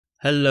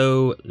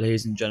Hello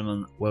ladies and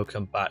gentlemen,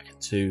 welcome back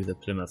to the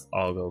Plymouth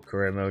Argyle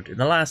career mode. In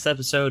the last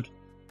episode,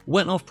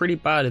 went off pretty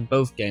bad in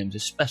both games,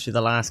 especially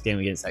the last game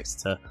against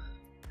Exeter.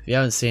 If you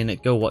haven't seen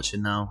it, go watch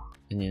it now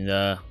and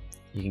you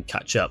can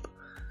catch up.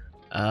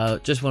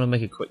 Just want to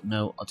make a quick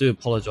note, I do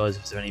apologise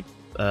if there's any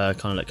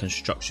kind of like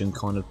construction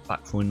kind of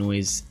background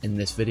noise in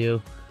this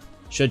video.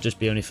 Should just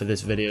be only for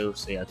this video,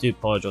 so yeah, I do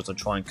apologise, I'll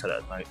try and cut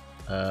it out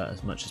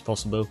as much as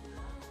possible.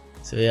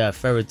 So yeah,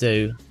 further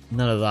ado,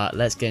 none of that,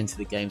 let's get into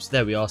the game. So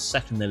there we are,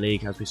 second in the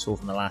league as we saw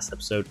from the last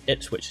episode.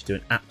 Ipswich is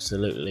doing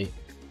absolutely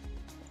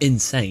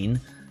insane,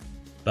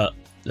 but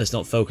let's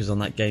not focus on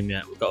that game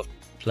yet. We've got to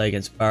play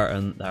against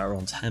Burton that are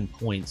on 10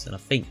 points and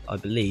I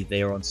believe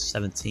they are on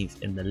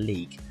 17th in the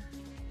league.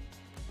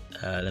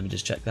 Let me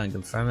just check that and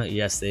confirm it.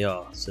 Yes they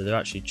are, so they're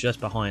actually just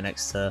behind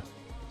Exeter,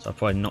 so I'll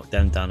probably knock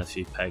them down a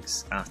few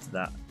pegs after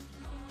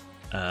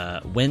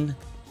that win.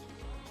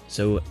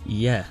 So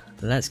yeah,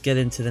 let's get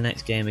into the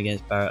next game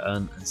against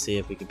Burton and see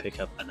if we can pick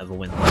up another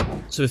win.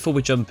 So before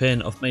we jump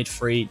in, I've made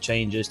 3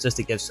 changes just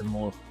to give some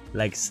more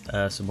legs,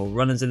 some more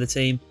runners in the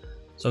team.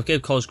 So I'll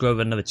give Cosgrove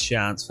another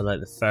chance for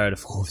like the 3rd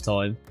or 4th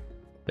time.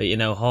 But you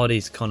know,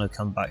 Hardy's kind of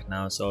come back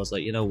now, so I was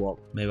like, you know what,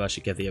 maybe I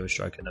should give the other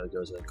striker another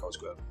go as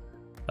Cosgrove.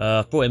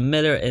 Brought in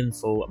Miller in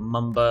for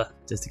Mumba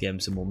just to give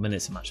him some more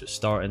minutes to match with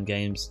starting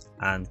games,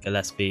 and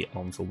Gillespie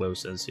on for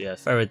Wilson. So yeah,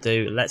 further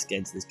ado, let's get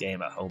into this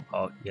game at Home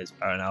Park against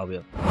Plymouth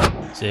Argyle.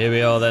 So here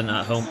we are then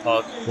at Home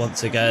Park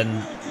once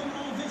again,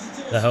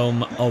 the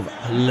home of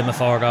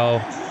Plymouth Argyle.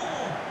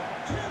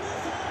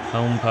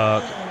 Home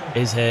Park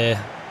is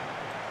here.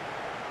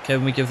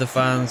 Can we give the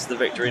fans the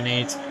victory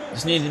need?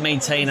 Just need to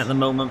maintain at the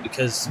moment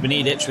because we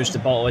need Ipswich to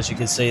bottle, as you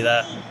can see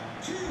there.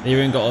 They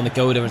even got on the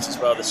goal difference as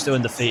well. They're still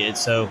undefeated,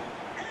 so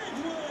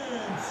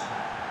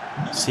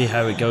see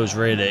how it goes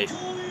really.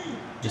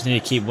 Just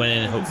need to keep winning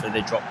and hopefully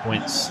they drop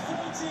points,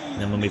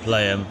 and then when we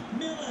play them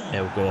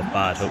it will go off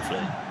bad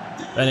hopefully.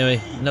 But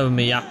anyway, enough of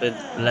me yapping,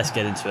 let's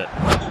get into it.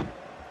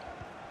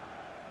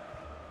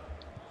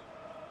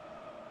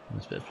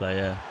 Nice bit of play,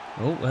 yeah.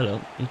 Oh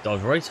hello, he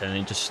dived right in and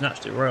he just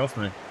snatched it right off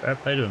me. Fair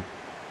play to him.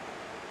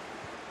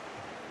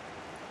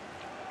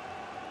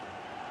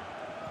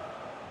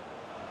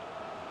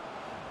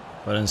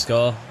 Well done,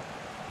 Scar.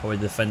 Probably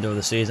the defender of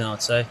the season,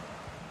 I'd say.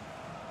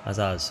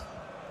 Azaz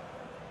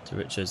to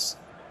Richards.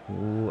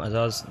 Ooh,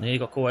 Azaz nearly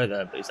got caught out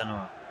there, but he's done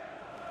alright.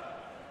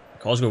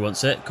 Cosgrove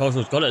wants it.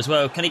 Cosgrove's got it as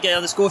well. Can he get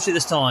on the score sheet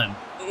this time?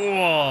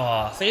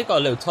 Oh, I think he got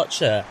a little touch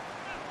there.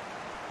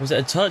 Was it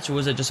a touch or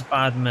was it just a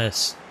bad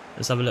miss?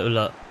 Let's have a little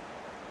look.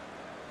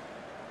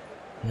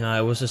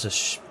 No, it was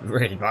just a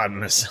really bad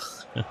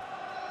miss. But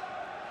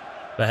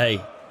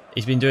hey,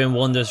 he's been doing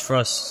wonders for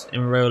us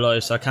in real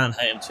life, so I can't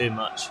hate him too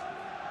much.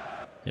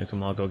 Here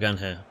come Argo again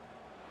here.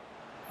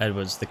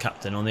 Edwards, the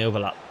captain, on the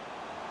overlap.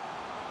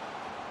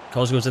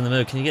 Cosgrove's in the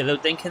middle. Can you get a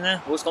little dink in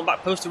there? Oh, it's gone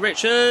back post to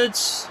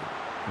Richards.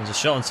 There's a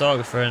shot on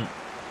target for him,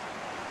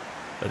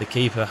 but the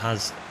keeper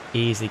has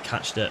easily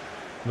catched it.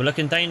 We're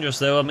looking dangerous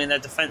though. I mean, their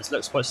defence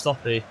looks quite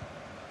sloppy.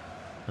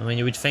 I mean,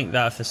 you would think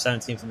that for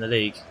 17th in the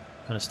league,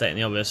 kind of stating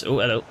the obvious. Oh,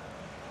 hello.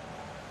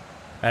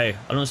 Hey,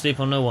 I don't sleep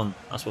on no one.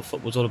 That's what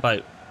football's all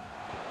about.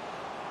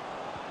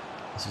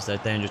 This is their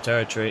dangerous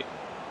territory.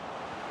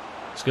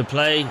 It's good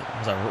play. That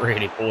was a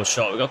really poor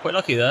shot. We got quite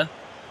lucky there.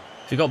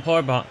 If you got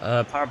power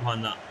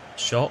behind that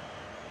shot,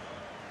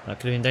 that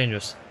could have been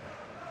dangerous.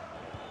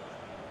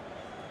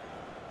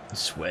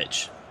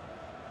 Switch.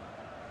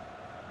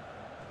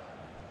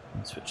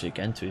 And switch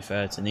again, to be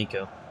fair, to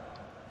Nico.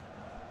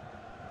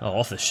 Oh,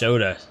 off the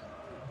shoulder.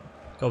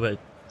 Got a bit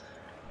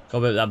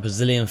of that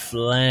Brazilian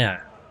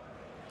flair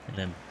in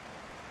him.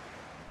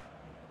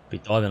 Be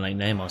diving like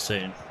Neymar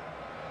soon.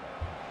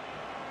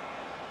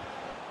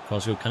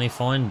 Cosgrove, can he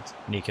find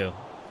Nico?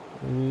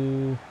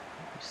 Ooh,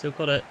 still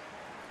got it.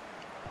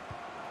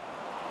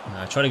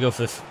 No, try to go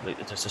for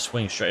just a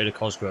swing straight to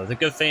Cosgrove. The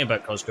good thing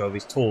about Cosgrove,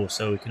 he's tall,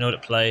 so he can hold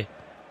it play,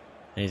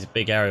 and he's a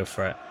big aerial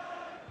threat.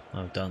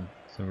 Oh, done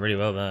really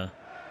well there.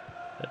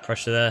 Bit of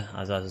pressure there.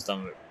 Azaz has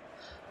done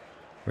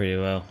really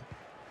well.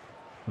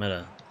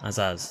 Miller,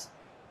 Azaz.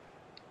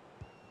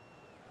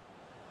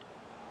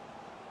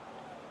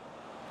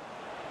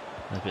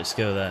 There's a bit of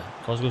skill there.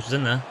 Cosgrove was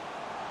in there.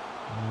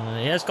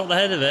 He has got the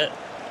head of it.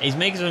 He's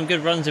making some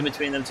good runs in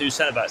between them two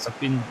centre backs. I've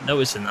been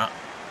noticing that.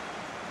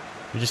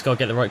 We just got to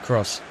get the right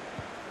cross.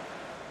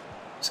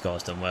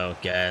 Scar's done well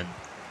again.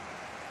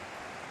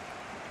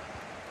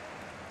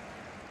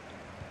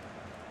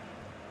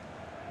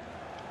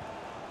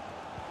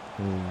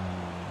 Ooh,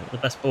 not the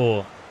best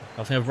ball.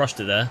 I think I've rushed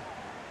it there.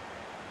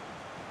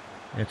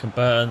 Here can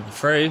Burton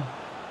through.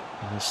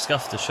 And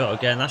scuffed the shot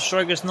again. That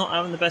striker's not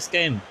having the best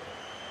game.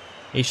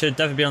 He should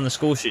definitely be on the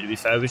score sheet, to be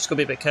fair. We've just got to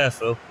be a bit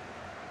careful.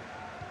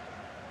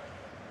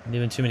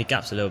 Leaving too many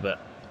gaps a little bit.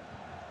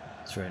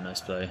 It's a very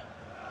nice play.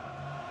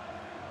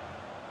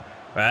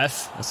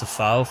 Ref, that's a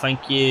foul,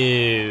 thank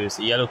you. It's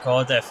a yellow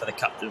card there for the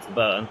captain for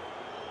Burton.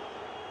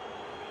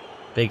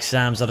 Big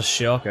Sam's had a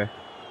shocker.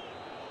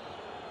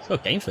 He's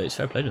got game for it, it's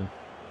fair play to him.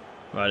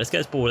 Right, let's get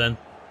this ball in.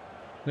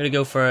 I'm going to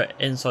go for an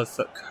inside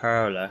foot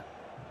curler.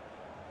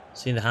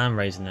 Seen the hand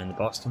raising there in the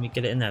box. Can we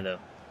get it in there though?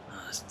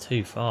 Oh, it's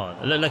too far.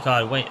 It looked like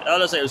I wait. It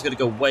looks like it was going to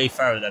go way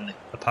further than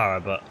the power,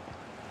 but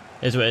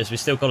here's what it is. We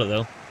still got it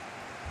though.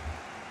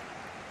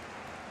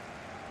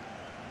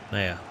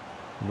 There,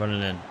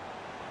 running in.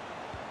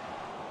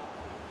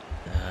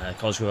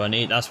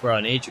 Cosgrove, that's where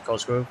I need you,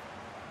 Cosgrove.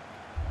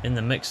 In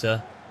the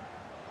mixer.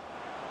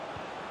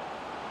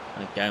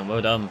 Again,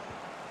 well done.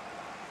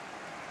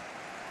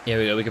 Here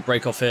we go, we can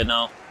break off here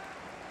now.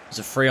 It's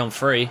a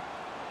 3-on-3.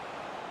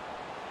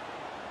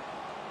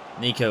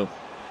 Nico.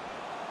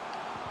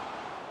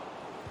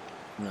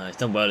 No, he's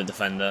done well to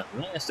defender.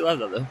 Yeah, I still have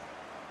that though.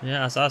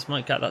 Yeah, Asas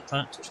might get that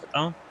touch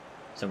down.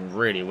 He's done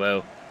really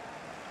well.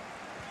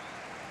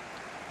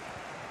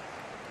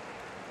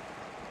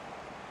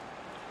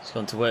 He's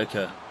gone to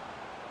Worker.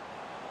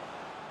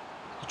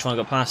 Try and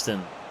go past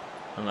him.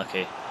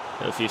 Unlucky.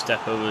 Got a few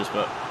step overs,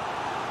 but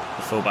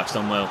the fullback's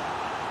done well.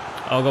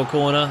 Argyle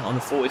corner on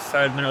the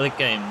 43rd minute of the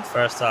game,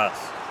 first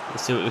half.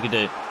 Let's see what we can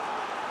do.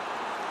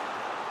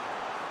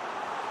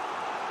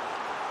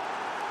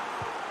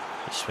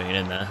 Just swinging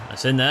in there.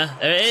 That's in there.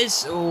 There it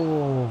is.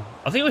 Oh,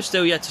 I think we're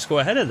still yet to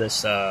score ahead of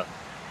this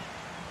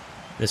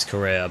this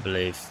career, I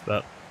believe.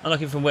 But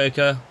unlucky from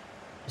Whitaker.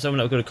 Someone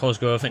that would go to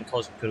Cosgrove. I think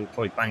Cosgrove could have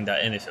probably banged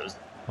that in if it was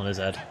on his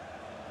head.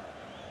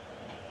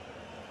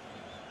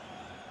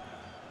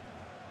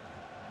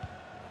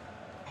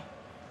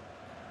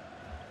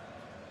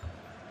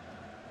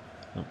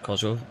 Oh,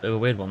 Cosgrove, a bit of a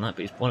weird one that,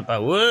 but he's won it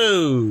back.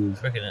 Whoa! He's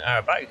freaking an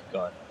arrow back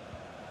guy.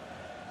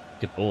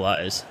 Good ball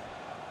that is.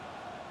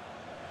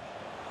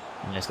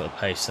 Yeah, he's got the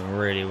pace done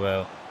really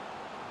well.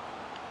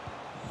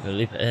 Gonna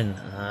leap it in.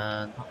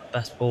 Not the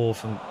best ball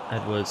from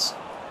Edwards.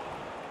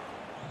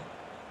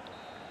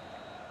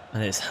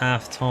 And it's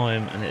half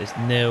time and it is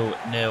 0-0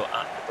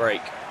 at the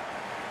break.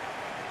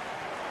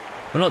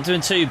 We're not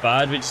doing too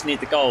bad, we just need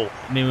the goal.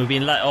 I mean, we've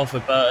been let off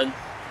with Burton.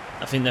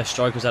 I think their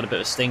strikers had a bit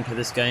of a stinker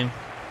this game.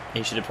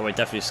 He should have probably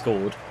definitely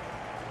scored.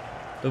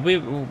 But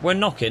we're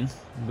knocking,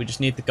 we just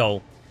need the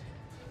goal.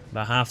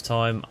 About half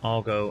time,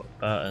 Argo,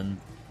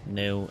 Burton,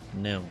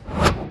 0-0.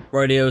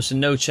 Radio, so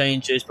no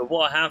changes, but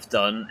what I have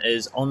done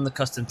is on the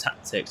custom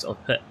tactics,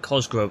 I've put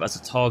Cosgrove as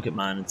a target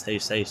man and Tay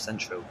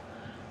central.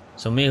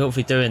 So me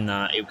hopefully doing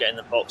that, he'll get in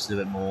the box a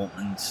little bit more,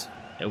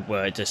 and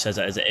where it just says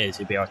it as it is,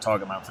 he'll be our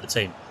target man for the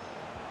team.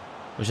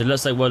 Which it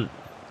looks like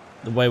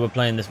the way we're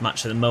playing this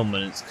match at the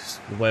moment, it's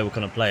the way we're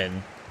kind of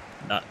playing,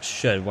 that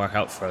should work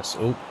out for us.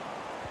 Oh,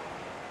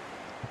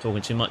 I'm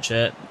talking too much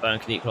here. Burn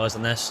can equalise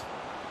on this.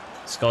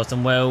 Scar's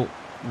done well,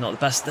 not the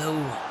best though,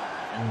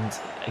 and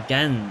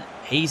again,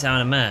 he's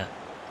having a mare,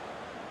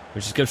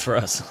 which is good for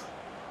us.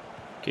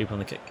 Keep on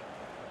the kick.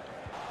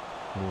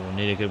 Oh,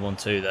 need a good one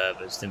too there,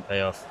 but it just didn't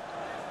pay off.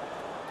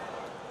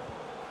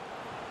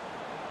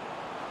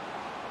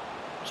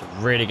 It's a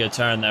really good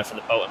turn there for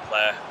the Bolton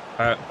player.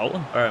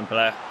 Burton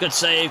player. Good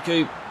save,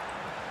 Coop.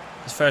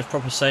 His first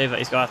proper save that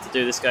he's going to have to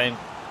do this game.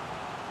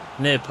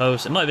 Near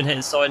post. It might have been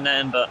hitting side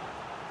netting, but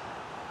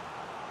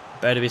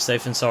better to be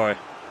safe than sorry.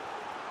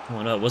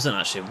 Oh no, it wasn't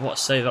actually. What a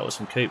save that was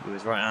from Coop with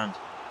his right hand.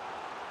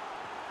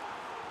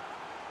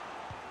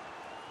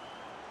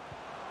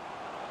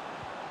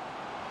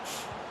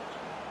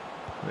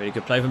 Really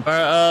good play from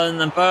Burton.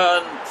 And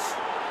Burton,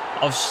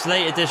 I've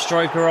slated this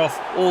striker off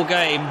all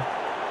game.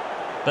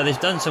 But they've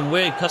done some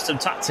weird custom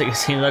tactics, it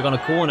seems like, on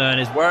a corner, and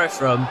it's where it's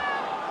from.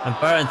 And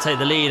Burton take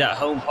the lead at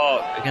home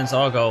park against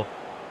Argyle.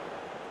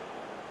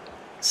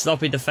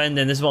 Sloppy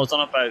defending, this is what I was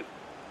on about.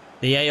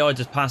 The AI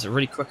just pass it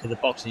really quick in the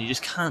box, and you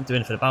just can't do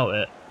anything about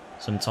it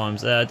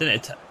sometimes. I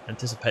didn't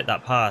anticipate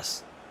that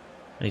pass.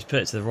 And he's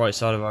put it to the right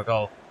side of our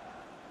goal.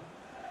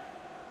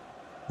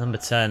 Number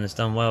 10 has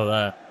done well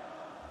there.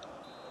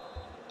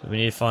 But we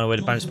need to find a way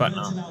to bounce back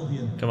now.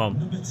 Come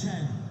on.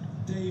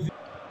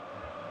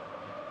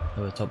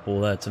 Over the top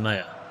ball there to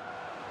Mayer.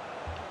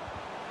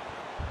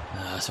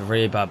 That's a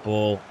really bad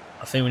ball.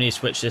 I think we need to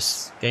switch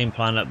this game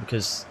plan up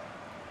because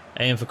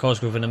aiming for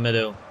Cosgrove in the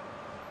middle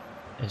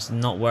is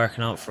not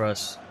working out for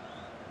us.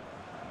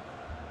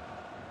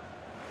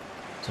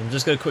 So I'm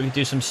just going to quickly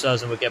do some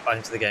subs and we'll get back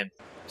into the game.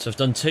 So I've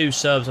done 2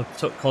 subs. I've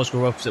took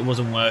Cosgrove off because it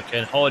wasn't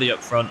working. Hardy up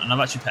front, and I've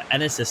actually put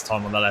Ennis this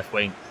time on the left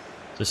wing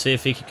to see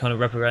if he can kind of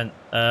represent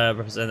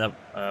that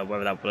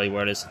wherever that bloody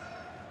word is.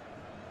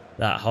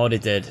 That Hardy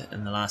did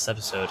in the last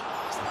episode.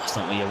 That's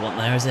not what you want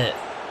there, is it?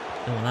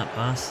 You don't want that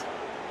pass.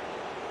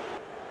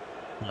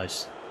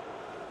 Nice.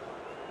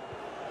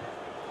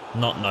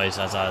 Not nice,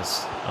 as. I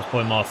was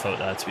probably my fault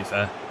there, to be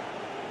fair.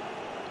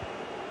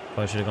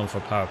 Probably should have gone for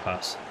a power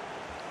pass.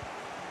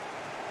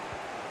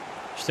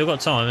 Still got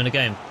time in the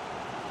game.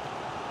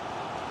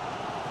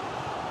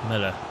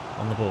 Miller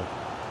on the ball.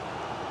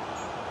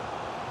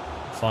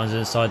 Finds it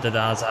inside the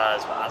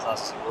Azaz, but Azaz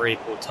has a really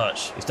poor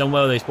touch. He's done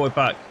well though, he's brought it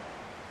back.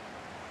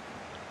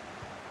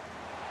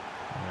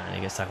 And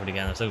he gets tackled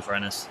again. Let's look for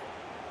Ennis.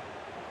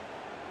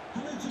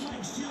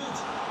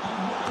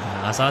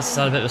 Azaz has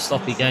had a bit of a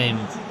sloppy game.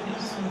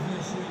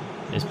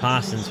 His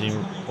passing's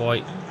been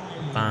quite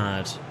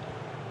bad.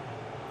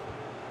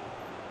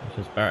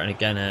 Because Burton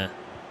again here.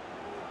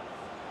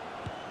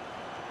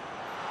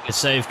 Good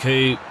save,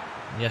 Coop.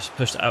 Yes,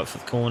 pushed it out for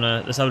the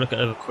corner. Let's have a look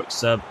at a quick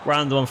sub.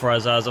 Random one for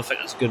Azaz. I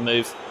think that's a good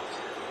move.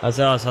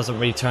 Azaz hasn't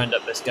really turned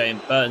up this game.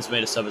 Burton's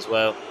made a sub as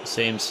well, it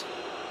seems.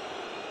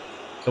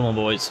 Come on,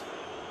 boys.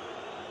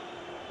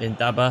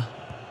 Indaba.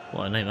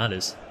 What a name that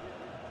is.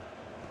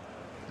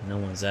 No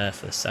one's there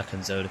for the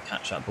seconds though to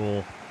catch that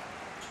ball.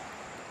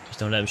 Just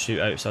don't let him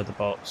shoot outside the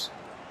box.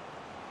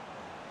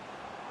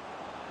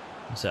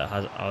 That's it,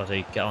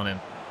 Hardy, get on him.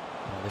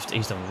 Oh,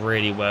 he's done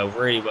really well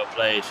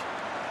played.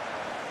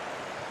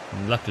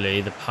 And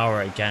luckily, the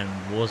power again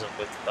wasn't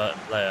with the Burton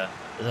player.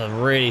 It was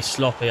really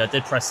sloppy. I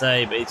did press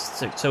A, but it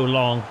took too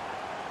long.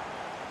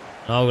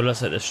 Oh, it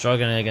looks like they're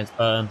struggling against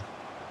Burton.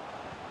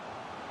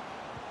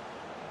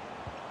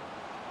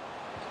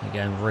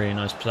 Again, really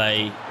nice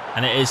play.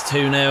 And it is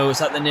 2-0. It's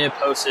at the near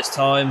post this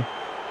time.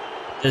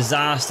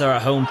 Disaster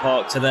at home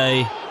park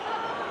today.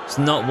 It's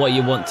not what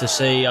you want to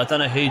see. I don't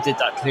know who did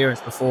that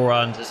clearance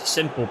beforehand. It's a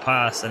simple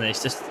pass, and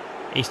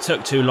he's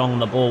took too long on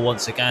the ball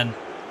once again.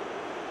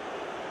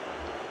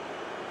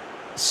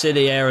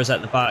 Silly errors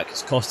at the back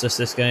has cost us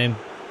this game.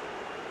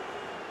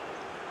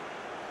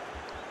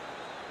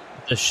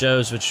 It just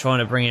shows we're trying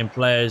to bring in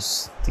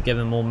players to give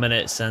them more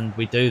minutes, and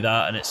we do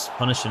that, and it's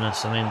punishing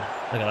us. I mean,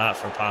 look at that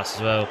for a pass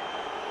as well.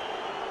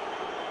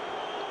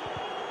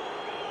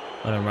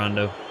 Well done,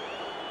 Rando.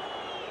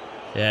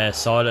 Yeah,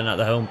 silent at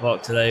the home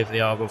park today for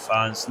the Argyle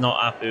fans.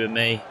 Not happy with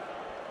me.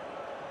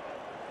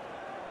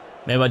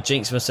 Maybe I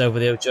jinxed myself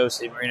with the old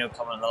Jose Marino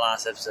comment in the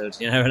last episode.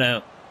 You never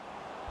know.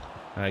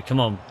 Alright, come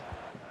on.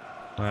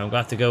 Alright, I'm going to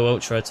have to go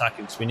ultra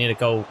attacking because we need a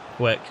goal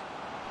quick.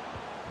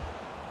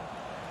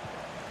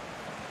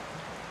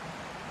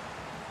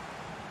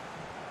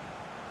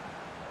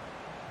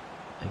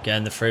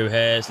 Again, the through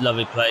here. It's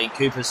lovely play.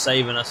 Cooper's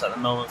saving us at the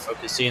moment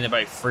for seeing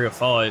about 3 or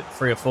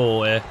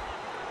 4 here.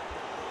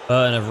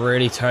 Burton have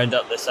really turned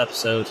up this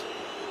episode.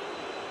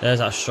 There's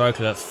that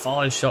striker.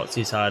 5 shots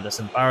he's had.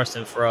 That's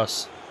embarrassing for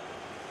us.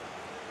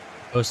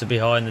 Supposed to be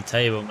high in the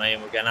table, mate.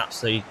 We're getting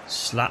absolutely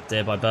slapped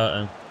here by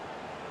Burton.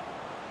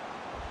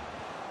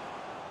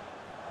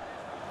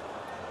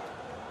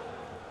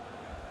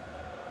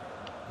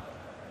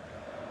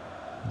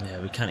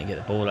 Yeah, we can't get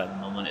the ball at the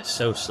moment. It's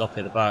so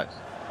sloppy at the back.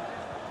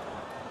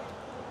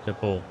 Good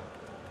ball.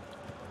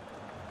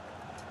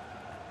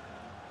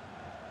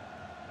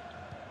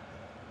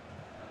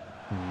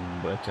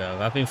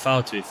 I've been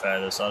fouled to be fair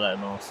though, so I let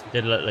him off. It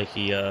did look like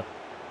he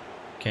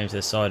came to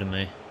the side of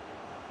me.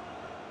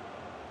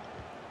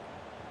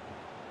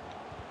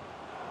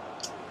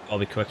 I'll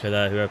be quicker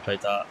there, whoever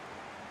played that.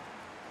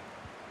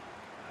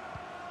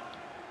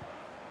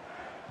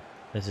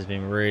 This has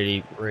been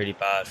really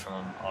bad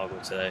from Argyle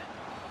today.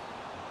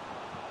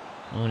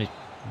 Okay,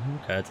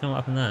 I don't know what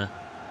happened there.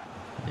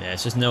 Yeah,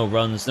 it's just no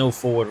runs, no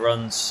forward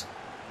runs.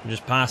 We're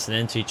just passing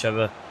into each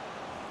other.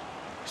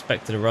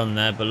 Expected a run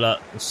there, but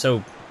look,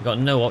 we've got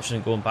no option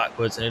of going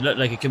backwards, and it looked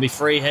like it could be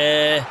free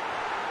here.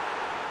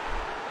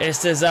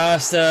 It's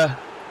disaster.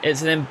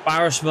 It's an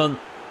embarrassment.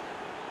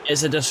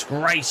 It's a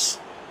disgrace.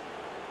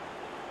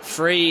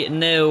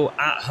 3-0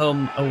 at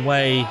home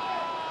away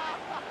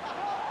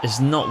is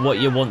not what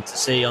you want to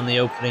see on the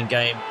opening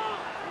game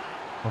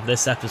of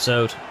this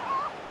episode.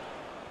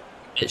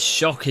 It's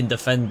shocking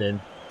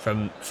defending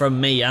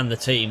from me and the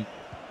team.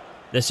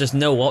 There's just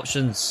no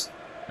options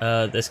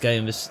this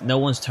game. No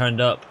one's turned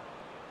up.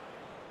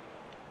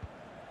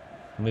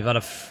 And we've had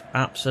an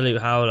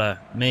absolute howler.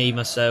 Me,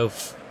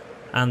 myself,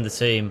 and the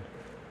team.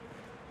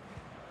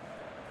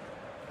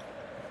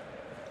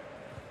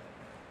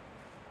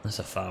 That's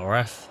a foul,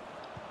 ref.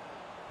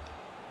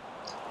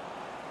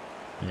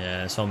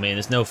 Yeah, it's on me.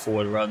 There's no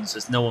forward runs.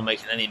 There's no one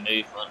making any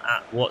movement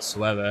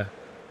whatsoever.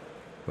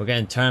 We're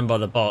getting turned by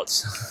the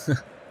bots.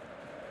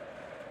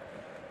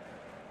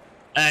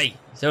 Hey,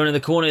 it's only in the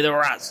corner of the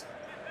rats.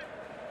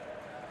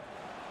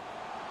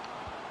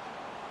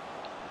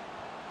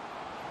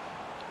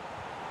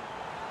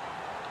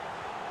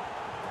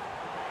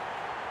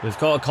 We've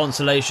got a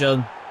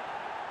consolation,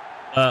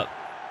 but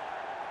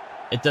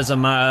it doesn't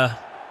matter.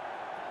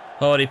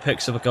 Hardy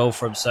picks up a goal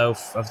for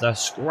himself after a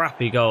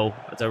scrappy goal,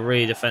 after a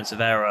really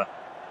defensive error.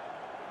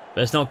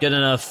 But it's not good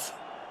enough.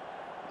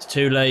 It's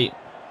too late.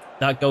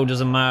 That goal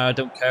doesn't matter. I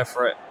don't care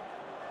for it.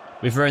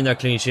 We've ruined their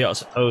clean sheet, I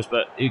suppose,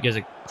 but who gives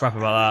a crap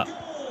about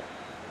that?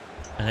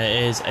 And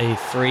it is a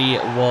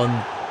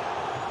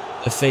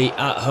 3-1 defeat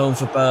at home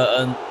for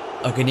Burton.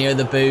 I can hear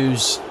the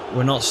boos.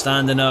 We're not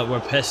standing up. We're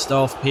pissed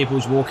off.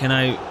 People's walking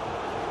out.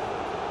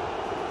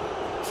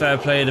 Fair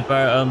play to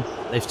Burton.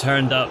 They've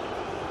turned up.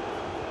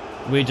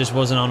 We just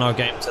wasn't on our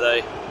game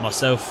today,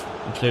 myself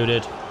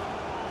included.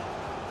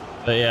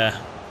 But yeah,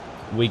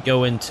 we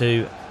go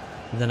into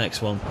the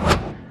next one.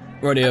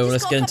 Radio,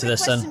 let's get into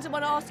this then. I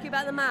want to ask you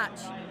about the match.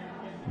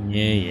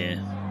 Yeah.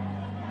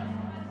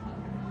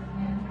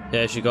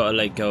 Yeah, she got a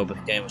late goal, but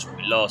the game was when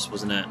we lost,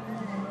 wasn't it?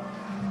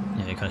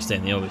 Yeah, you kind of stay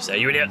in the obvious there,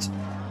 you idiots!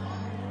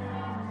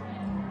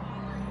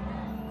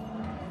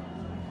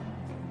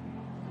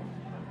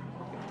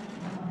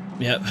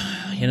 Yep,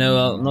 you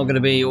know, I'm not going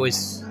to be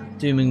always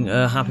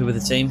happy with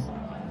the team.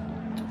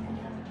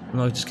 I'm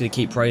not just going to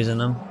keep praising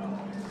them.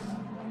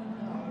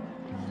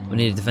 We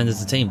need to defend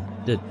as a team.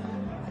 Good.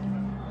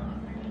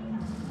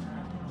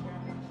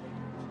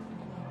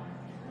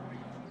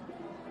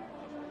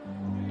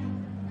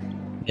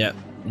 Yep,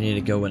 we need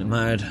to go when it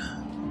mattered.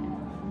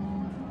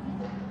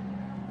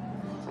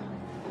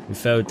 We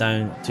fell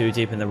down too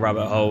deep in the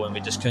rabbit hole and we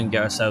just couldn't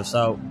get ourselves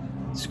out.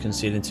 Just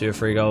conceding 2 or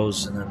 3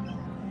 goals and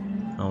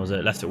then that was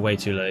it. Left it way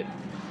too late.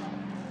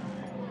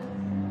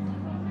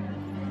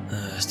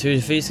 It's 2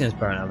 defeats against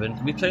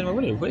Barnhaven. We played them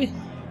already, have we?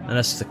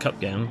 Unless it's a cup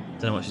game.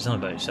 Don't know what she's on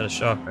about. She said a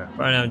sharper.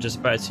 Barnhaven just a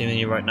better team than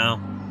you right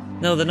now.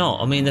 No, they're not.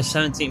 I mean, they're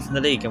 17th in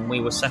the league and we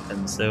were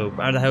 2nd. So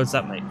how the hell does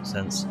that make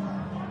sense?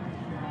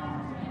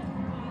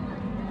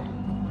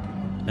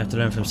 You have to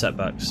learn from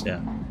setbacks. Yeah.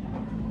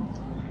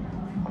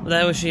 What the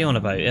hell was she on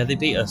about? Yeah, they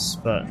beat us,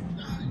 but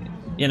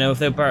you know, if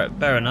they were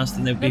better than us,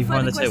 then they'd be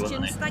behind the table,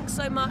 wouldn't they? Thanks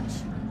so much.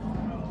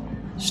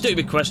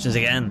 Stupid questions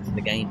again for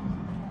the game.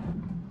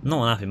 I'm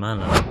not an happy man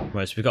though.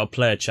 Right, so we've got a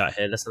player chat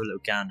here. Let's have a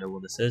little gander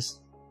what this is.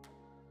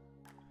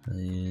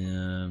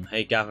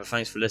 Hey Gaffer,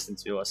 thanks for listening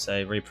to what I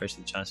say. Really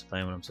appreciate the chance to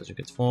play when I'm such a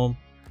good form.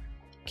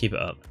 Keep it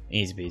up.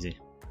 Easy peasy.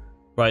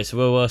 Right, so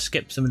we'll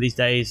skip some of these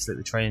days, like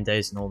the training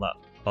days and all that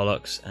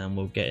bollocks, and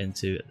we'll get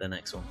into the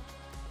next one.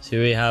 So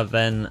we have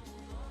then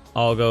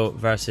Argyle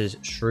versus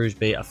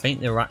Shrewsbury. I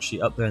think they were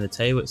actually up there in the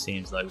table, it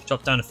seems like. We've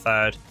dropped down to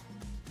 3rd.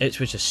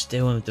 Ipswich are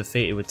still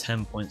undefeated with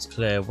 10 points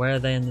clear. Where are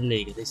they in the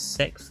league? Are they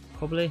 6th,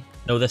 probably?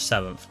 No, they're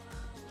 7th.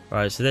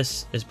 Right, so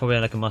this is probably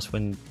like a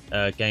must-win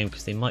game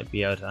because they might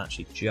be able to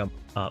actually jump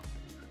up.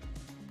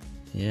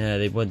 Yeah,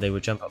 they would. They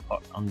would jump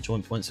up on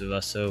joint points with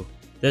us. So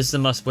this is a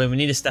must-win. We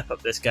need to step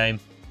up this game.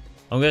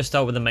 I'm going to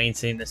start with the main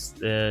team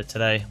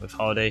today with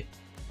Hardy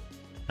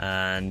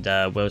and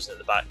Wilson at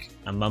the back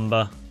and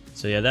Mumba.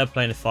 So yeah, they're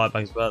playing a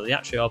 5-back as well. They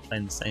actually are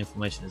playing the same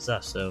formation as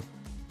us. So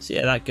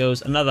yeah, that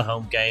goes. Another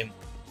home game.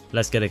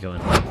 Let's get it going.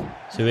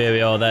 So here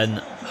we are then.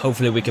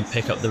 Hopefully we can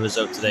pick up the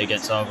result today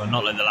against Argyle.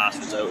 Not like the last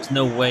result. There's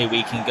no way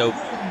we can go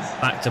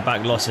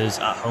back-to-back losses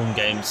at home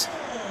games.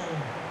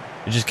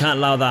 We just can't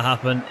allow that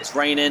happen. It's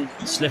raining.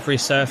 Slippery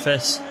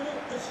surface.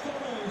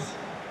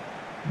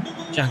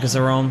 Jackets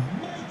are on.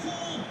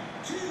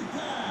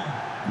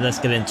 Let's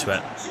get into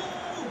it.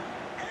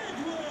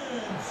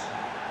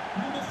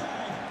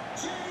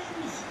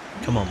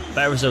 Come on,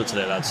 better result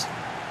today, lads.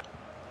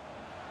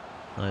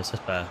 Nice,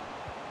 that's better.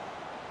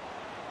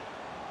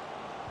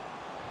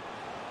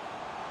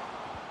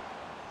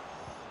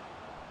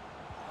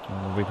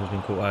 Oh, Reaper's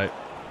been caught out.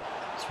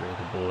 It's a really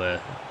good ball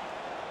there.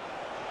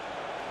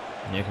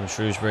 And here comes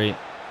Shrewsbury.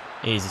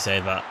 Easy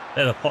save that.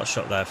 Bit of a pot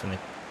shot there from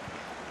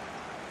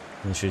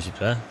the Shrewsbury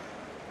player.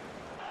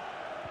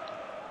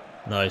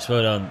 Nice,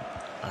 well done.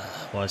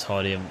 Why is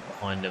Hardy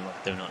behind him?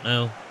 I do not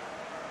know.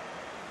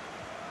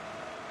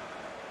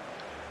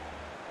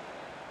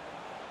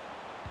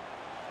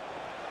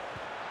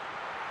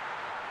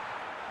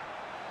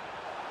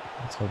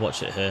 Let's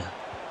watch it here.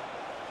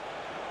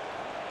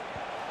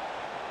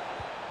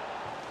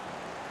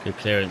 Good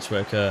clearance,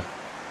 Worker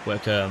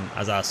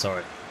Azar,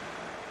 sorry.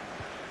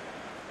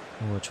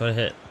 We'll try to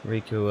hit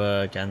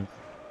Riku again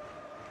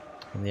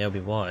on the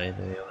LBY,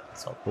 the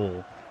top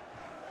ball.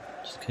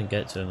 Just couldn't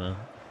get to him though.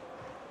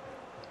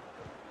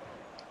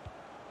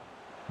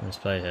 Nice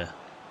play here.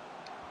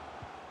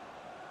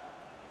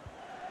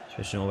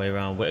 Switching all the way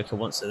around. Whitaker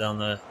wants it down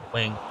the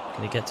wing.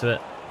 Can he get to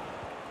it?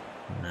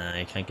 Nah,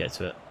 he can't get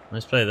to it.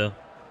 Nice play though.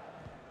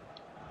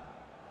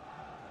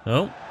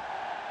 Oh,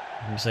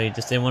 so he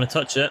just didn't want to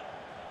touch it.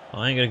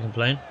 I ain't gonna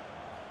complain.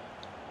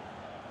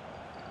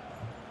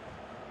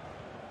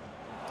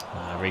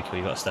 Riku,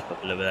 you got to step up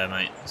a little bit there,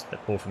 mate. It's a bit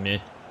poor from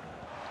you.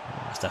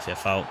 That's definitely a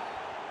foul.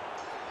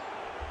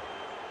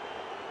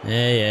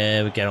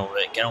 Yeah, we get on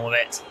with it. Get on with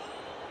it.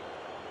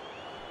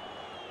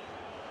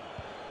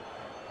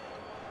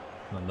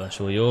 Remember, that's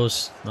all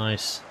yours.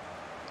 Nice.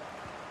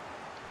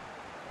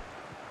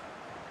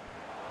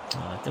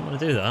 Oh, I didn't want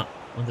to do that.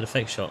 I wanted a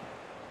fake shot.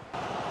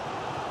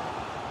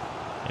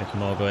 Here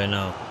come Argyle in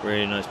now.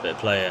 Really nice bit of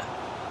play here.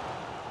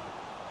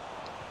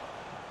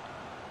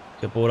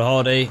 Good ball to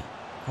Hardy.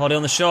 Hardy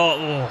on the shot.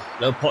 Oh,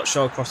 little pot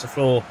shot across the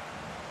floor.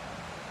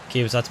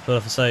 Keepers had to pull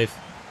off a save.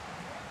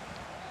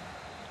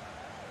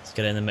 Let's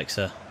get it in the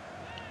mixer.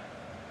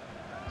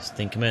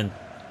 Stink him in.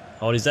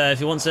 Hardy's there if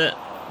he wants it.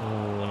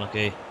 Oh,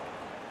 unlucky.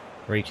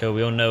 Rico,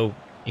 we all know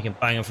he can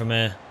bang him from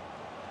here.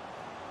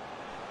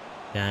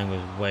 The angle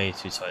was way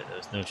too tight. There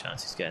was no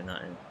chance he's getting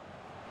that in.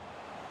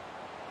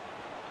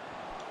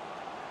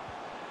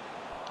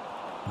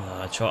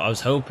 I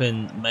was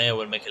hoping Mayo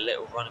would make a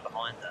little run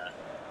behind there.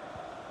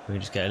 We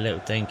could just get a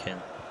little dink in.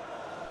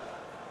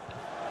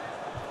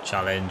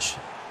 Challenge.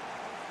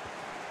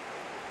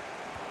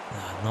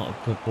 Not a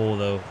good ball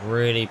though.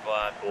 Really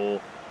bad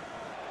ball.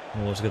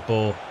 Oh, it's a good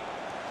ball.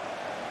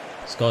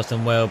 Scott's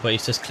done well, but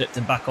he's just clipped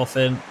him back off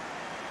him.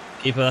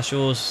 Keeper, that's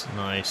yours.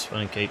 Nice.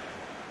 Well done, keep.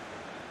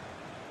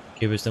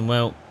 Keeper's done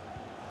well.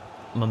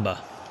 Mumba.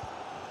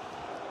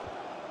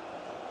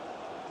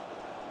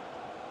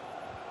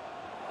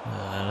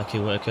 Lucky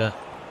worker.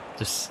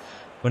 Just,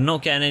 we're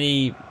not getting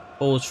any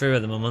balls through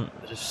at the moment.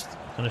 We're just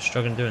kind of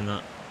struggling doing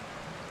that.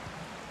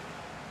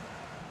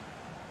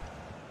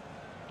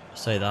 I'll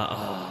say that.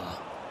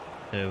 Oh,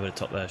 maybe over the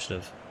top there should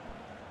have.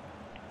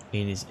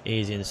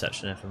 Easy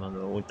interception there from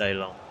under all day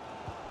long.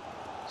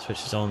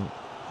 Switches on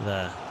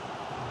there.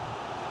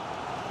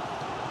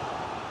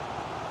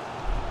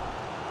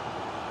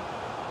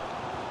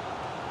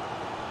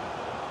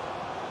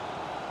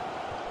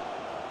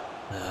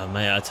 Oh,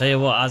 mate, I tell you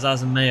what,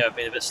 Azaz and Mayo have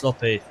been a bit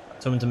sloppy. I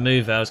told him to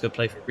move there. I was going to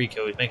play for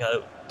Rico. He'd make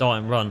a dart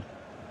and run.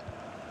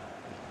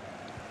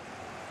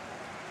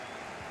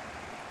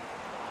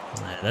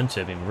 Yeah, them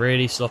two have been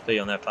really sloppy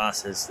on their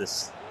passes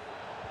this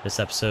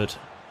episode.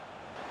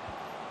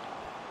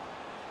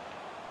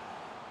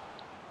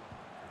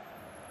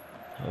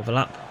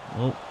 Overlap.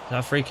 Oh, is that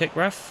a free kick,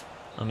 ref?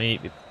 I mean,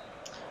 I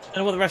don't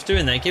know what the ref's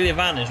doing there. He gave the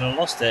advantage and I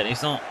lost it.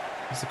 It's the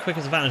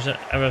quickest advantage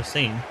I've ever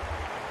seen.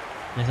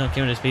 And he's not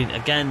giving it speed.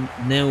 Again,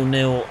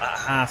 0-0 at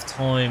half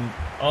time.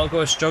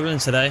 Argyle is struggling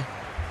today.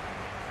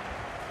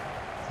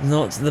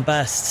 Not the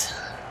best.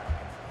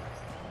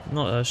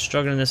 Not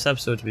struggling this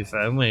episode, to be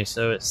fair, haven't we?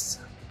 So it's,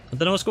 I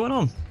don't know what's going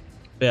on.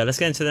 But yeah, let's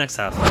get into the next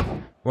half.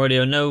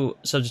 Rightio, no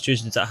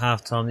substitutions at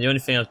half time. The only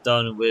thing I've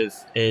done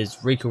with is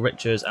Rico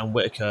Richards and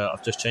Whitaker.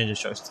 I've just changed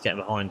instructions to get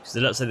behind because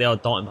it looks like they are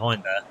darting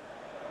behind there.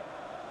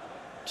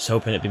 Just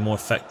hoping it'd be more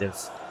effective.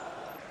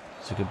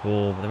 It's a good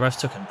ball, but the ref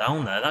took him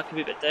down there. That could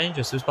be a bit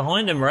dangerous. It was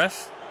behind him,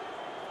 ref.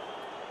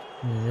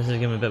 This is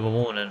giving him a bit of a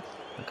warning.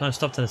 I kind of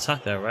stopped an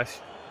attack there,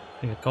 ref.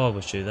 I think a card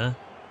was due there.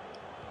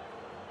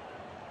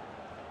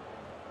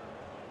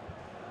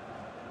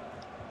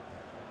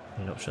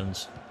 Need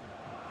options.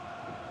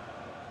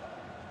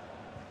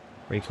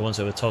 Rico wants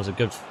over the top. It's a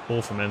good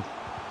ball from him.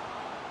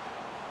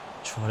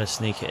 Try to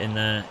sneak it in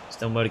there. He's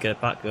done well to get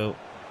it back, though.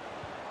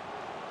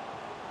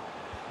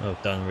 Well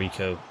done,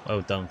 Rico.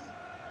 Well done.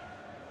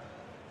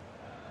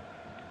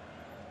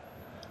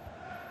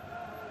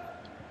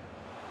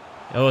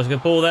 Oh, it's a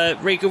good ball there.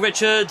 Rico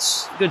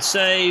Richards. Good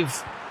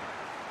save.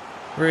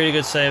 Really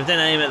good save.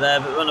 Didn't aim it there,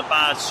 but run a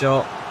bad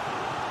shot.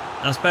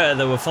 That's better,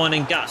 though. We're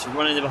finding gaps. We're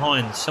running it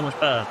behind. It's so much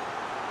better.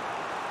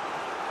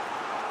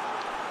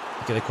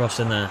 Get the cross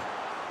in there.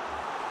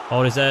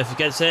 Holdy's there if he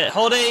gets it.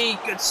 Holdy!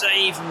 Good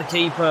save from the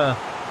keeper.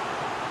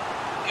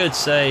 Good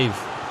save.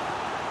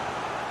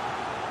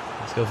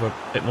 Let's go for a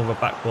bit more of a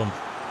back one.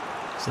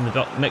 It's in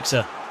the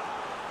mixer.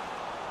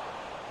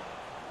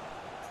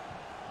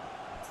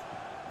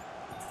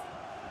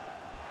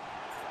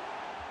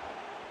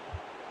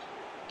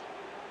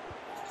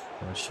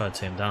 I'll just try to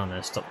take him down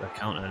there. Stop the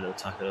counter a little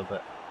attack a little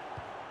bit.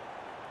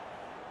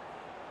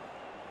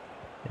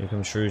 Here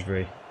comes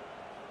Shrewsbury.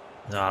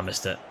 Ah, I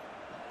missed it.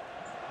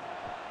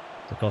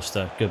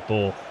 Costa, good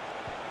ball.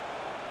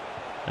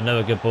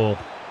 Another good ball.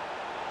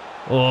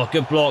 Oh,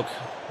 good block.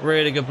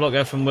 Really good block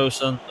there from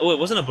Wilson. Oh, it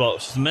wasn't a block, it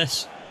was just a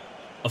miss.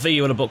 I think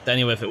you would have blocked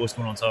anyway if it was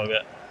going on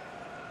target.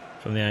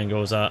 From the angle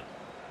it was at.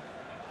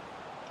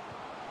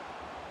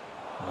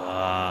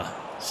 Ah,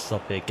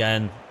 sloppy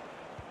again.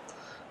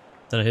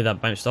 Don't know who that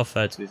bounced off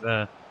there, to be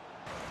fair.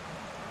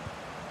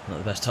 Not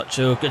the best touch.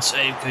 Oh, good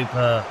save,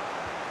 Cooper.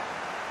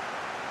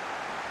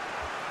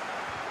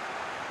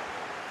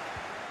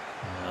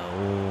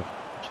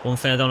 One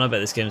thing I don't know about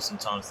this game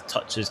sometimes, the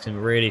touches can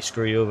really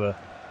screw you over.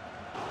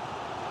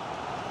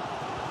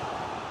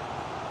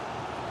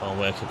 Come on,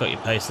 work, you've got your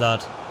pace,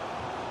 lad.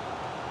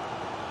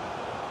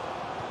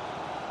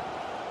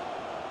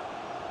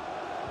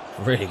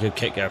 Really good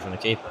kick there from the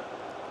keeper.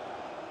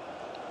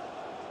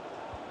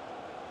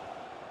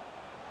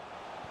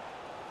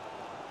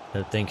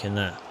 Good thinking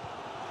there.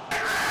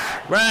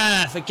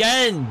 Ref,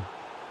 again!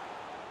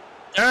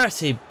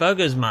 Dirty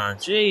buggers, man.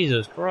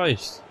 Jesus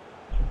Christ.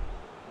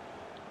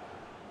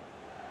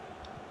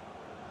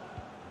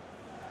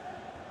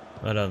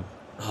 Well done.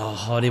 Oh,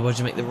 Hardy, why'd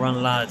you make the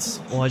run, lads?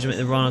 Why'd you make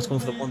the run? I was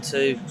going for the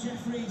 1-2.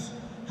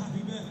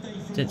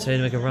 Didn't tell you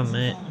to make a run,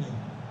 mate.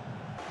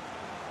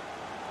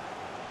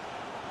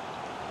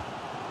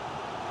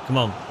 Come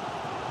on.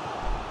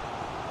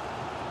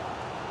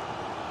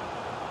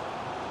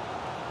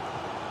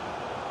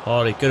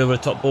 Hardy, good over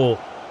the top ball.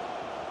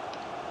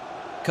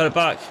 Cut it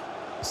back.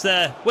 It's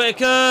there.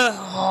 Whitaker!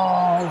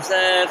 Oh, it's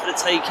there for the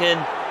taking.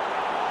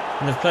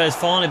 And the player's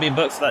finally been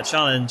booked for that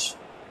challenge.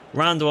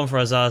 Round one for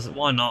Azaz.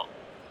 Why not?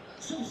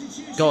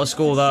 Got to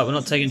score that. We're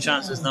not taking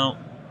chances now.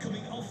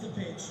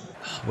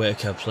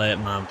 Whitaker, play it,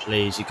 man,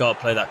 please. You got to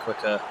play that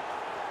quicker.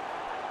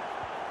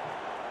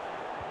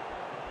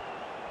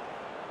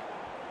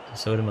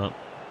 Sewed him up.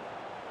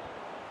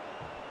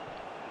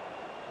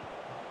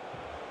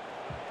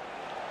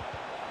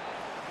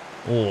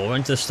 Oh, we're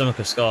into the stomach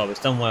of Scar.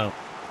 It's done well.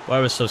 Where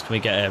other subs can we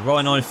get here?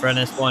 Right on for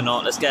Ennis. Why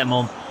not? Let's get him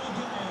on.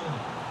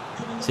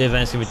 See if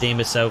Ennis can redeem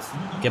himself.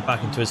 Get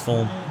back into his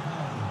form.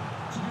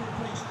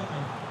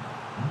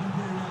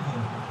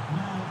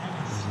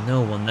 There's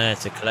no one there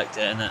to collect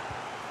it, innit?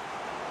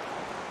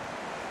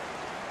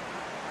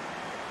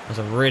 That's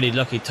a really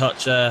lucky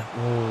touch there.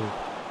 Ooh.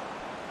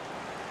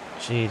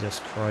 Jesus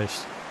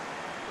Christ.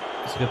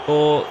 It's a good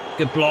ball.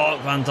 Good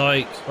block, Van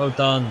Dijk. Well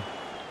done.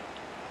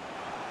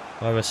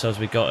 By ourselves,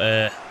 we got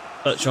a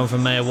touch on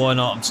from Mayer. Why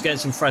not? I'm just getting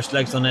some fresh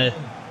legs on here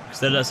because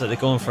they look like they're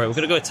going for it. We're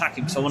going to go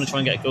attacking because I want to try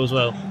and get a goal as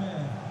well.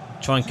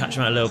 Try and catch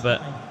him out a little bit.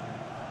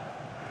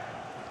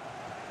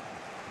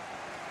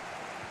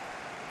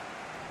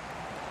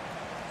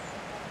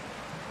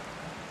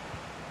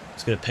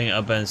 Just going to ping it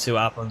up and see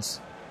what happens.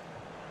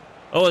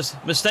 Oh, it's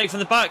a mistake from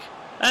the back.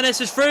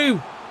 Ennis is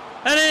through.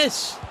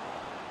 Ennis!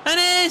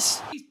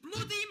 Ennis! He's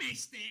bloody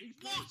missed it.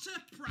 What a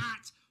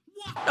prat.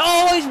 What?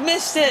 Oh, he's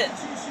missed it.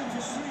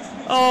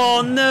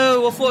 Oh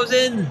no, I thought it was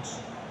in.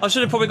 I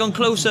should have probably gone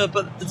closer,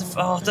 but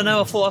I don't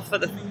know. I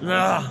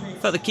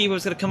felt the keeper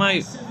was going to come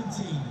out.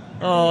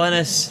 Oh,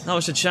 Ennis, that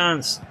was a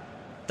chance.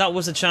 That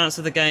was a chance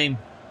of the game.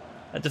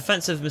 A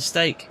defensive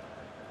mistake.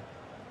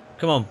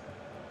 Come on,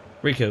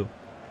 Riku.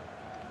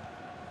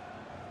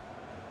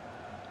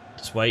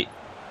 Just wait.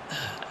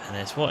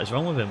 Ennis, what is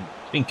wrong with him?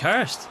 He's been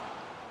cursed.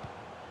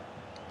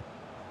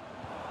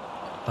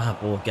 Bad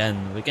ball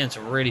again. We're getting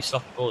some really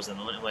sloppy balls then,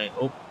 aren't we?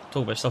 Oh,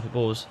 talk about sloppy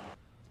balls.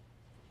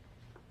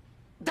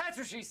 That's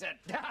what she said.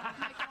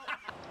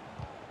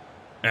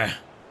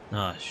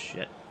 Oh,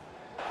 shit.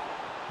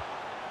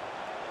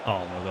 Oh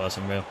my god, that's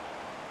unreal.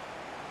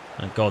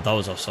 Thank god that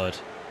was offside.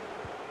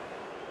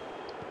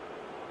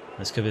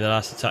 This could be the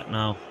last attack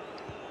now.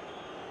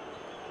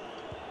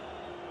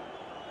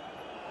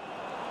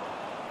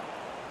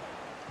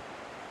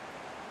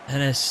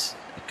 Ennis,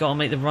 you gotta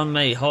make the run,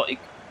 mate.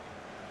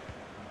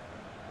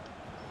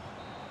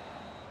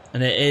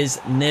 And it is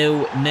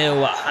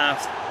 0-0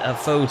 at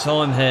full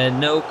time here.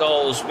 No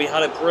goals. We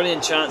had a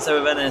brilliant chance there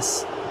with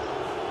Ennis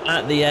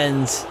at the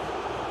end.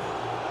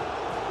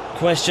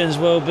 Questions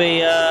will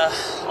be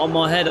on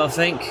my head, I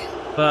think.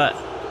 But,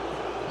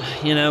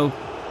 you know,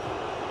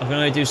 I can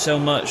only do so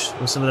much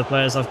with some of the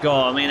players I've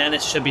got. I mean,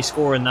 Ennis should be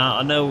scoring that.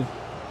 I know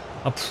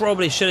I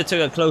probably should have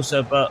took it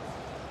closer, but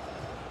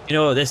you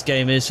know what this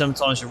game is.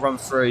 Sometimes you run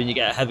through and you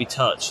get a heavy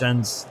touch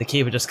and the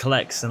keeper just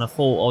collects. And I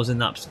thought I was in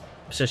that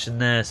position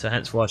there, so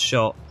hence why I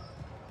shot.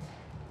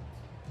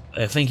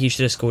 I think he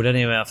should have scored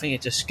anyway. I think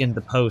it just skinned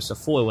the post. I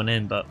thought it went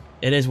in, but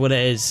it is what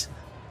it is.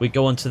 We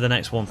go on to the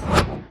next one.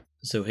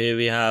 So here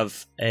we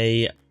have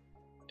a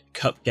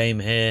cup game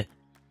here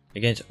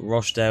against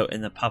Rochdale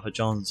in the Papa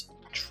John's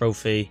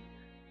Trophy.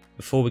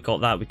 Before we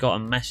got that, we got a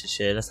message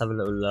here. Let's have a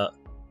little look.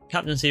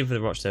 Captaincy for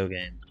the Rochdale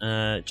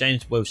game.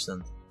 James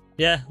Wilson.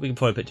 Yeah, we can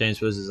probably put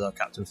James Wilson as our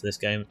captain for this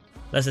game.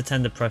 Let's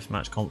attend the press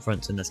match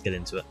conference and let's get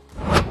into it.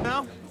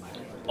 No.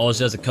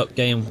 Obviously, as a cup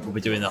game, we'll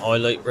be doing the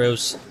highlight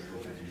reels.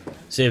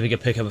 See if we can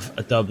pick up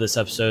a dub this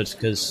episode,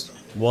 because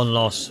one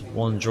loss,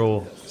 one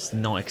draw is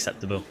not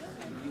acceptable.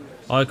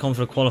 I'm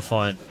confident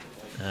qualifying.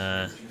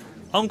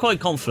 I'm quite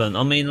confident.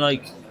 I mean,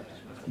 like,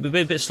 we've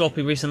been a bit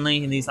sloppy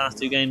recently in these last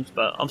two games,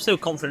 but I'm still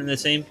confident in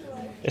the team.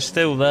 It's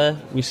still there.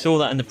 We saw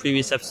that in the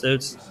previous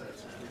episodes.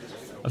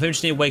 I think we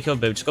just need to wake up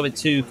a bit. We just got to be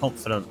too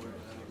confident.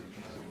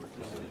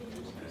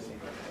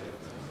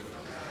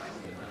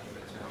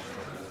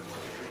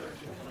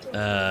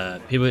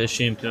 People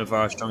assume Plymouth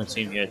are a stronger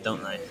team here,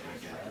 don't they?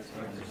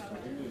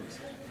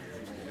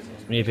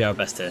 We need to be our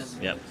best here,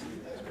 yep.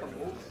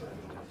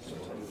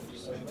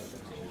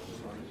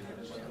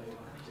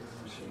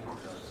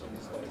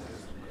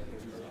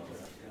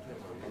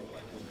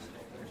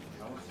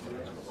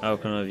 How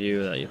can I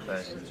view that your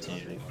players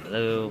continue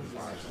below?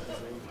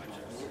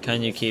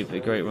 Can you keep a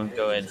great run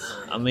going?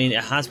 I mean,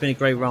 it has been a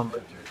great run,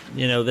 but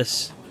you know,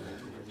 this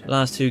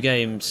last two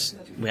games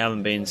we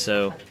haven't been,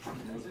 so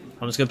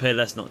I'm just going to play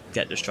let's not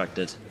get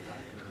distracted.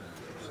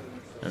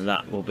 And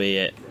that will be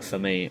it for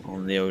me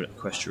on the old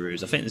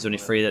questions. I think there's only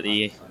 3 that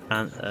the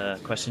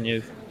question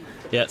you.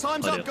 Yeah.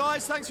 Time's up,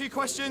 guys. Thanks for your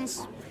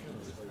questions.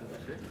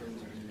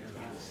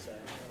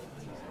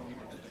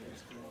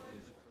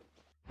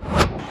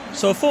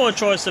 So I thought I'd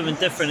try something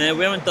different here.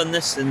 We haven't done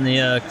this in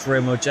the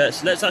career mode yet,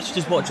 so let's actually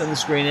just watch it on the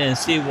screen here and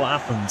see what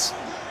happens.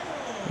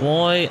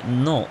 Why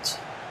not?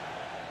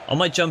 I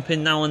might jump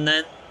in now and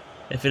then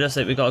if it looks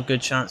like we've got a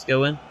good chance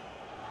going.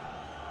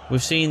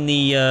 We've seen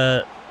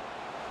the,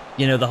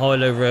 you know, the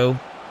high-low reel.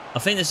 I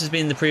think this has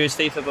been the previous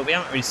FIFA, but we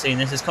haven't really seen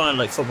this. It's kind of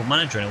like Football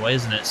Manager in a way,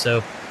 isn't it?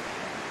 So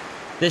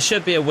this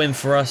should be a win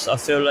for us. I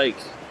feel like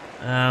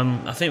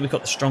I think we've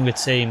got the stronger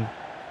team.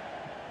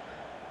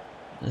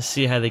 Let's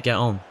see how they get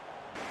on.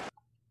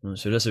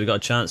 So let's see, we've got a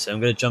chance here. I'm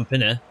going to jump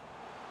in here.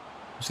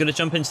 I'm just going to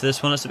jump into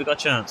this one. Let's see if we've got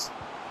a chance.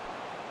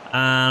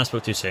 And I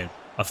spoke too soon.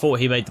 I thought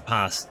he made the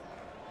pass.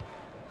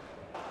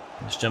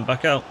 Let's jump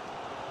back out.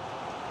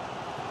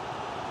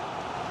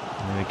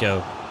 There we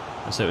go.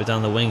 Let's see, we're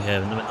down the wing here,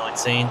 number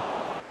 19. I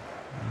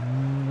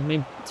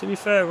mean, to be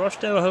fair,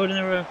 Rochdale are holding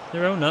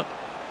their own up.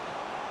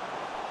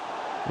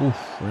 Oof,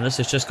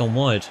 unless it's just gone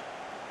wide.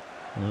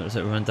 Looks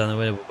like we run down the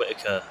way with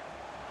Whitaker.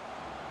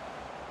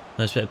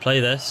 Nice bit of play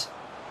this.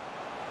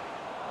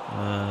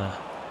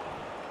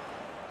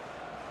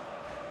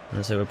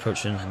 As we're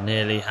approaching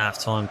nearly half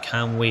time,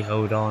 can we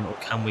hold on or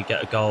can we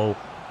get a goal?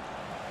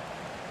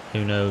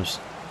 Who knows?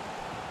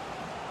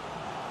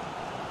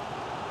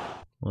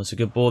 Well, it's a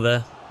good ball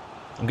there.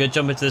 I'm going to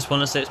jump into this one.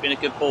 Let's say it's been a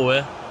good ball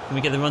here. Can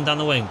we get the run down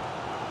the wing?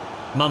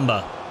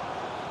 Mamba.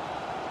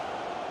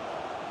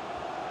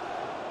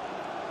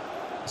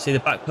 See the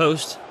back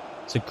post.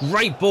 It's a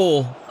great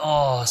ball.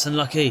 Oh, it's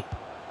unlucky.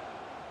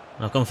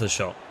 I've gone for the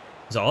shot.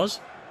 Is it ours?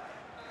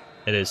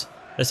 It is.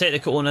 Let's take the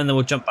corner and then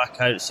we'll jump back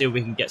out, see if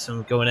we can get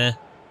some going here.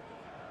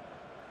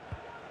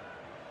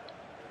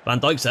 Van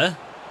Dijk's there.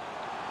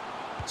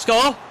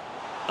 Score!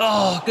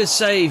 Oh, good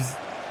save.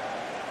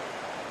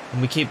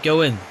 And we keep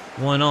going.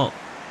 Why not?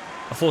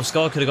 I thought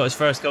Scar could have got his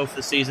first goal for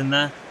the season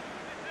there.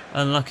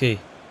 Unlucky.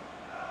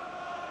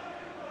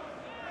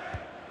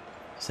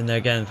 It's in there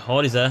again.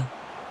 Hardy's there.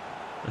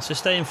 Let's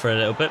just stay in for a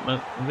little bit.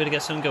 We're going to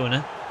get something going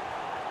here.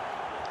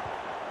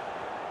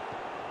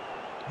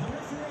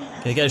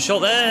 Can you get a shot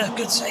there?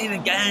 Good save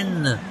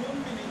again.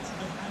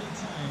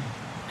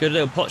 Good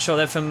little pot shot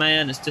there from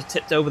Mayer. It's just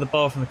tipped over the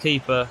bar from the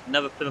keeper.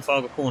 Another Plymouth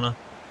Argyle corner.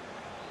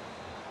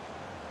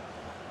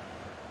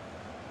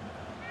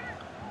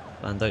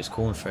 Van Dijk's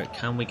calling for it.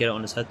 Can we get it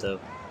on his head though?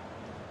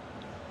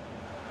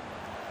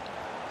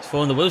 It's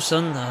falling to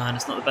Wilson, and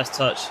it's not the best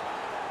touch.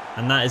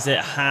 And that is it.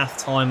 Half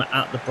time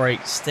at the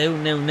break. Still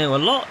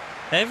 0-0.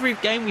 Every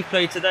game we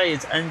played today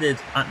has ended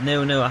at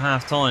 0-0 at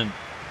half time.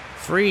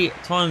 3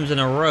 times in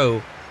a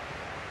row.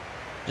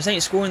 Just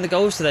ain't scoring the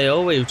goals today, are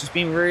we? We've just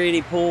been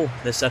really poor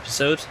this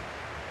episode.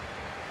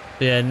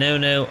 But yeah,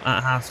 0-0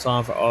 at half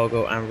time for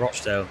Argyle and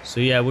Rochdale. So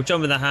yeah, we'll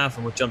jump in the half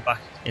and we'll jump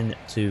back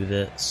into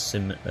the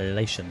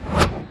simulation.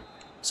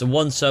 So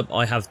one sub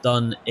I have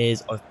done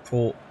is I've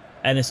brought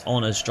Ennis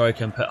on as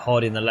striker and put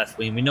Hardy in the left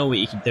wing. We know what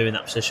he can do in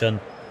that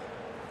position.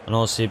 And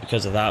obviously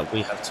because of that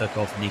we have took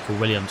off Nico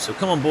Williams. So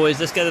come on boys,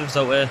 let's get the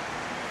result here.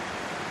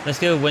 Let's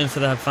get a win for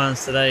the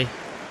fans today.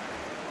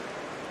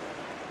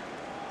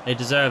 They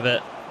deserve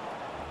it.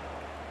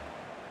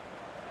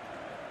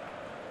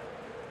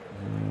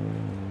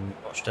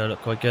 Rochdale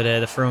look quite good here.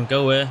 They're through and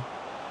go here.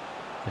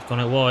 They've gone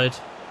out wide.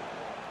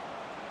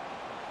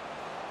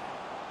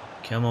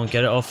 Come on,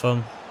 get it off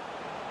them.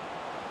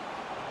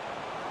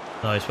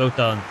 Nice, well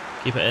done.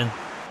 Keep it in.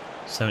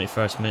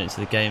 71st minute into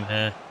the game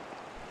here.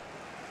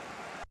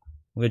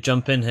 I'm going to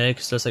jump in here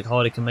because it looks like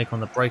Hardy can make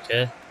on the break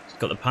here. He's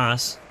got the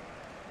pass.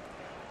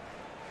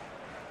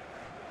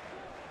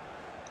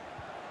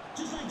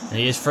 And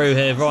he is through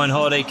here. Ryan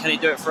Hardy, can he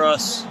do it for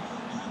us?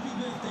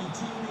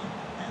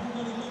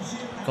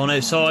 Gone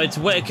outside to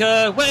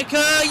Whitaker. Whitaker,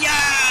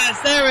 yes!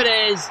 There it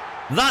is.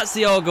 That's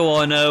the Argyle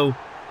I know.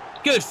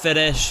 Good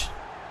finish.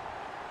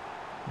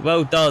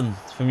 Well done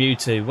from you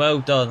two. Well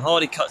done.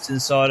 Hardy cuts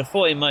inside. I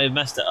thought he might have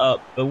messed it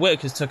up, but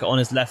Whitaker's took it on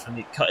his left and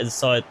he cut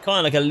inside.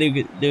 Kind of like a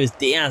Luis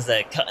Diaz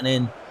there, cutting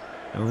in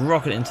and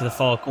rocking it into the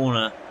far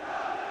corner.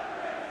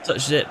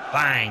 Touches it.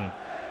 Bang.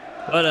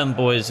 Well done,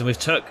 boys. And we've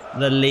took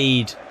the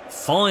lead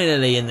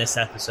finally in this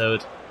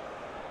episode.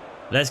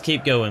 Let's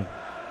keep going.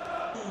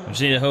 We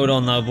just need to hold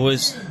on now,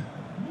 boys.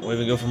 Or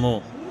even go for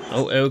more.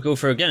 Oh, here we go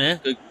for it again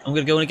here. I'm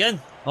going to go in again.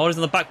 Hardy's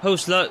on the back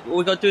post. Look, all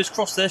we got to do is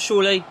cross there,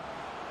 surely.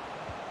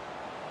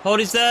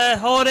 Hardy's there.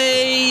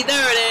 Hardy!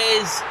 There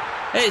it is.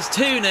 It's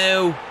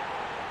 2-0.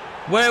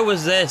 Where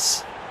was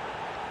this?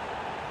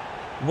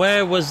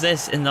 Where was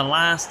this in the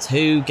last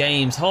 2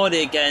 games?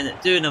 Hardy again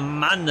doing a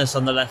madness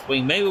on the left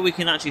wing. Maybe we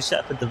can actually set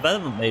up a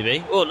development,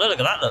 maybe. Oh, look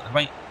at that.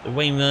 Look, the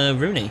Wayne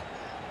Rooney.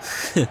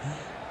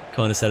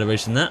 Kind of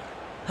celebration that.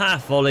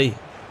 Half volley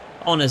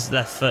on his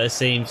left foot, it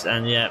seems.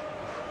 And yeah,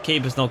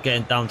 keeper's not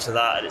getting down to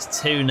that. And it's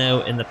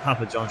 2-0 in the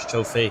Papa John's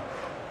Trophy.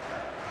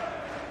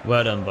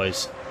 Well done,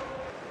 boys.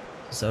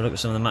 So look at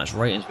some of the match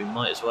ratings, we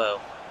might as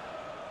well.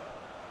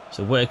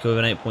 So Whitaker with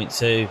an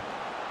 8.2.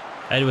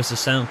 Edwards a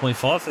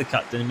 7.5 for the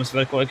captain. He must have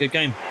had quite a good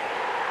game.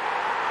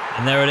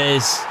 And there it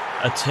is.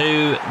 A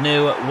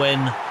 2-0 win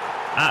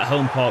at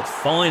Home Park.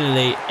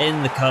 Finally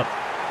in the cup.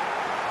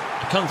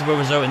 A comfortable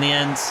result in the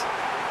end.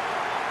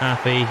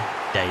 Happy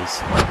days.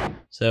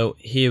 So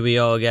here we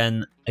are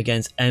again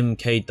against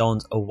MK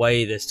Dons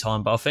away this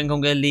time. But I think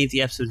I'm going to leave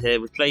the episode here.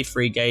 We've played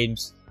 3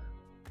 games.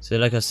 So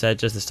like I said,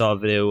 just the start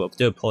of the video, I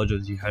do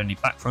apologise if you heard any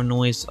background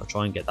noise. I'll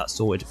try and get that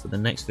sorted for the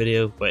next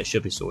video. But it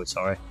should be sorted,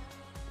 sorry.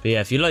 But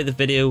yeah, if you like the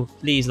video,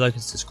 please like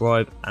and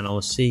subscribe. And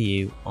I'll see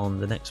you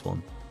on the next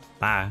one.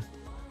 Bye.